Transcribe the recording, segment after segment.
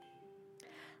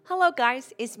Hello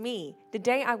guys, it's me.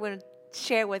 Today I will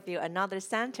share with you another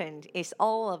sentence. It's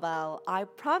all about I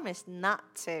promise not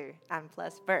to and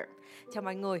plus verb. Chào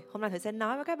mọi người, hôm nay tôi sẽ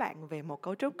nói với các bạn về một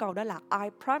cấu trúc câu đó là I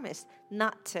promise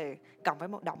not to cộng với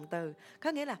một động từ.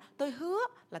 Có nghĩa là tôi hứa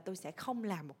là tôi sẽ không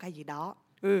làm một cái gì đó.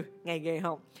 Nghe ghê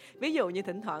không? Ví dụ như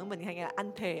thỉnh thoảng mình hay nghe là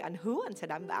anh thề, anh hứa anh sẽ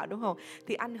đảm bảo đúng không?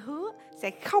 Thì anh hứa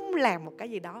sẽ không làm một cái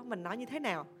gì đó, mình nói như thế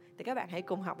nào? Thì các bạn hãy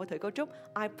cùng học với thử cấu trúc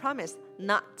I promise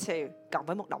not to cộng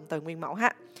với một động từ nguyên mẫu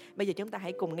ha. Bây giờ chúng ta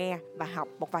hãy cùng nghe và học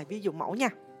một vài ví dụ mẫu nha.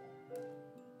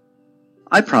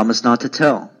 I promise not to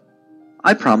tell.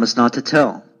 I promise not to tell.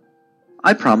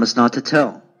 I promise not to tell.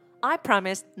 I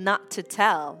promise not to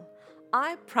tell.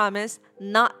 I promise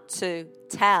not to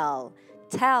tell.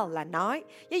 Tell là nói.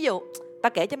 Ví dụ, tao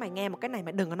kể cho mày nghe một cái này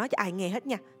mà đừng có nói cho ai nghe hết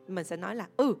nha. Mình sẽ nói là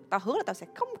tao hứa là tao sẽ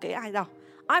không kể ai đâu.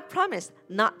 I promise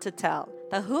not to tell.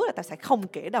 Tao hứa là tao sẽ không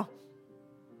kể đâu.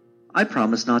 I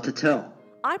promise not to tell.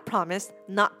 I promise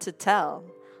not to tell.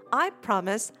 I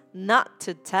promise not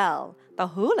to tell. Tao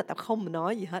hứa là tao không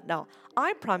nói gì hết đâu.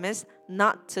 I promise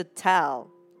not to tell.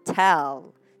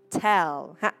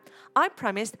 Tell. Ha. I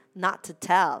promise not to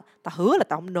tell. Tao hứa là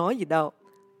tao không nói gì đâu.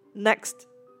 Next.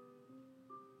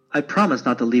 I promise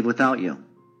not to leave without you.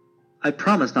 I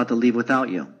promise not to leave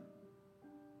without you.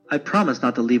 I promise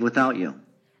not to leave without you.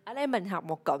 Ở đây mình học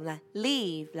một cụm là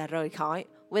leave là rời khỏi.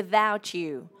 Without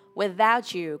you.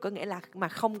 Without you có nghĩa là mà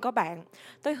không có bạn.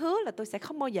 Tôi hứa là tôi sẽ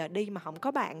không bao giờ đi mà không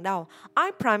có bạn đâu.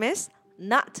 I promise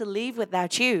not to leave without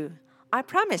you. I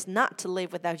promise not to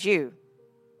leave without you.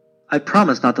 I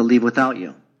promise not to leave without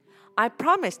you. I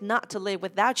promise not to live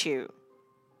without you.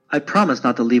 I promise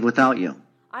not to leave without you.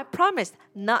 I promise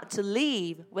not to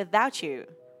leave without you.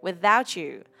 Without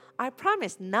you. I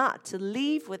promise not to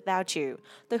leave without you.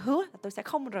 Tôi hứa là tôi sẽ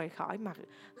không rời khỏi mà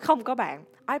không có bạn.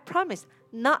 I promise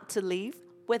not to leave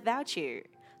without you.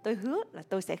 Tôi hứa là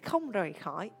tôi sẽ không rời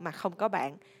khỏi mà không có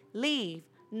bạn. Leave,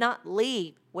 not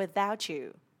leave without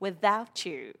you. Without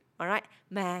you. Alright,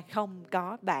 mà không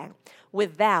có bạn.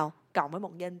 Without cộng với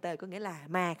một danh từ có nghĩa là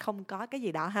mà không có cái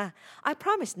gì đó ha. I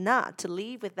promise not to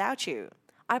leave without you.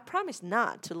 I promise not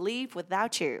to leave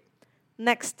without you.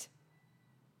 Next.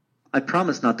 I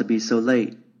promise not to be so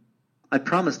late. I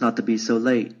promise not to be so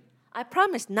late. I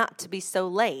promise not to be so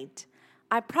late.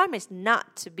 I promise not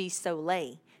to be so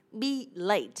late. Be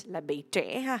late là bị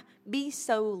trễ ha. Be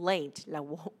so late là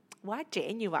quá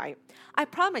trễ như vậy. I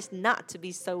promise not to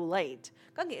be so late.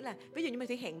 Có nghĩa là ví dụ như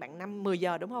Thủy hẹn bạn 10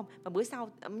 giờ đúng không? Và bữa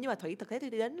sau nhưng mà Thủy thực tế Thủy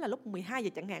đến là lúc 12 giờ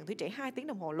chẳng hạn, Thủy trễ 2 tiếng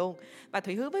đồng hồ luôn. Và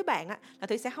Thủy hứa với bạn là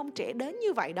Thủy sẽ không trễ đến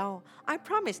như vậy đâu. I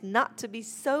promise not to be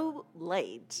so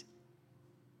late.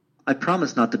 I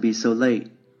promise not to be so late.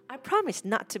 I promise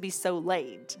not to be so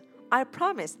late. I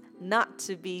promise not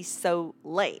to be so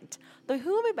late. Tôi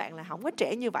hứa với bạn là không có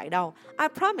trễ như vậy đâu. I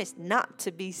promise not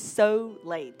to be so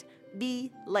late. Be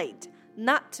late.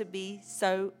 Not to be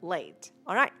so late.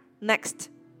 Alright, next.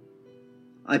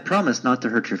 I promise not to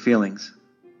hurt your feelings.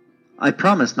 I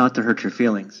promise not to hurt your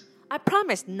feelings. I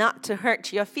promise not to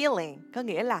hurt your feeling. Có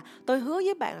nghĩa là tôi hứa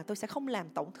với bạn là tôi sẽ không làm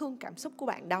tổn thương cảm xúc của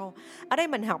bạn đâu. Ở đây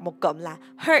mình học một cụm là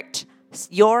hurt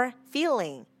your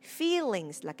feeling.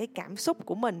 Feelings là cái cảm xúc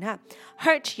của mình ha.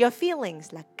 Hurt your feelings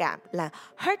là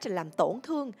hurt là làm tổn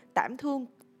thương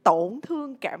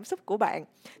cảm xúc của bạn.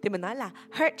 Thì mình nói là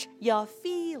hurt your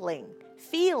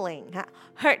feeling ha.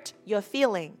 Hurt your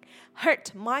feeling.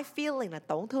 Hurt my feeling là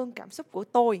tổn thương cảm xúc của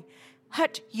tôi.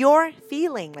 Hurt your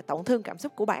feeling là tổn thương cảm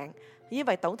xúc của bạn. Như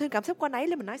vậy tổn thương cảm xúc của anh ấy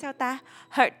là mình nói sao ta?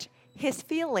 Hurt his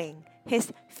feeling.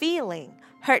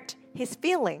 Hurt his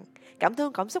feeling. Cảm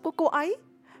thương cảm xúc của cô ấy.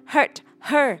 Hurt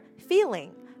her feeling.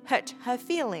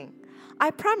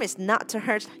 I promise not to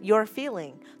hurt your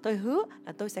feeling. Tôi hứa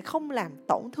là tôi sẽ không làm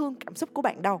tổn thương cảm xúc của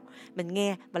bạn đâu. Mình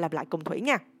nghe và lặp lại cùng Thủy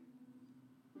nha.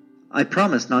 I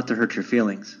promise not to hurt your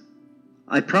feelings.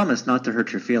 I promise not to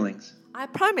hurt your feelings. I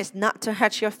promise not to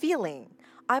hurt your feeling.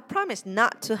 I promise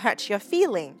not to hurt your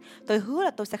feeling. Tôi hứa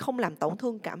là tôi sẽ không làm tổn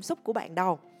thương cảm xúc của bạn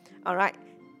đâu. Alright.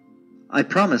 I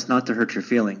promise not to hurt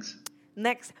your feelings.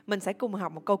 Next, mình sẽ cùng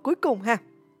học một câu cuối cùng ha.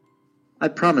 I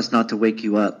promise not to wake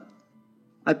you up.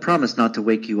 I promise not to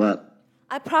wake you up.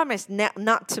 I promise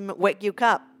not to wake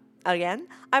you up. Again,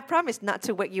 I promise not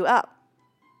to wake you up.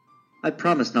 I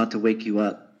promise not to wake you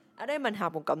up. Ở đây mình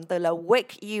học một cụm từ là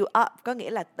wake you up, có nghĩa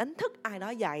là đánh thức ai đó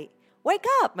dậy.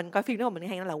 Wake up, mình coi phim đó mình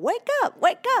hay nói là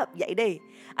wake up, dậy đi.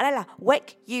 Ở đây là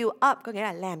wake you up, có nghĩa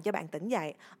là làm cho bạn tỉnh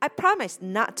dậy. I promise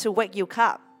not to wake you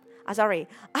up.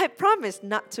 I promise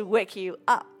not to wake you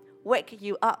up. Wake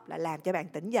you up là làm cho bạn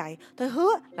tỉnh dậy. Tôi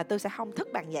hứa là tôi sẽ không thức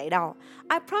bạn dậy đâu.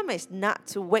 I promise not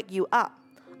to wake you up.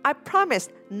 I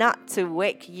promise not to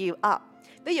wake you up.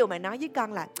 Ví dụ mẹ nói với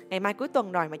con là ngày mai cuối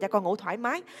tuần rồi, mẹ cho con ngủ thoải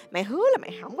mái, mẹ hứa là mẹ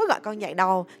không có gọi con dậy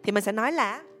đâu, thì mình sẽ nói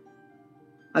là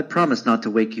I promise not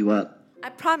to wake you up. I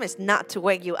promise not to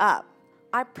wake you up.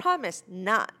 I promise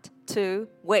not to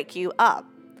wake you up.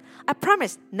 I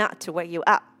promise not to wake you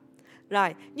up.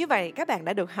 Rồi, như vậy các bạn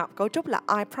đã được học cấu trúc là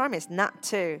I promise not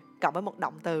to cộng với một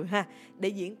động từ ha, để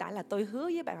diễn tả là tôi hứa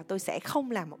với bạn là tôi sẽ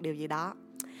không làm một điều gì đó.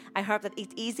 I hope that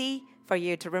it's easy for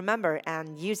you to remember and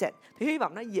use it. Thì hy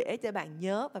vọng nó dễ cho bạn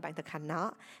nhớ và bạn thực hành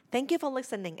nó. Thank you for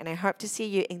listening and I hope to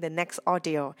see you in the next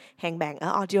audio. Hẹn bạn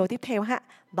ở audio tiếp theo ha.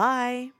 Bye.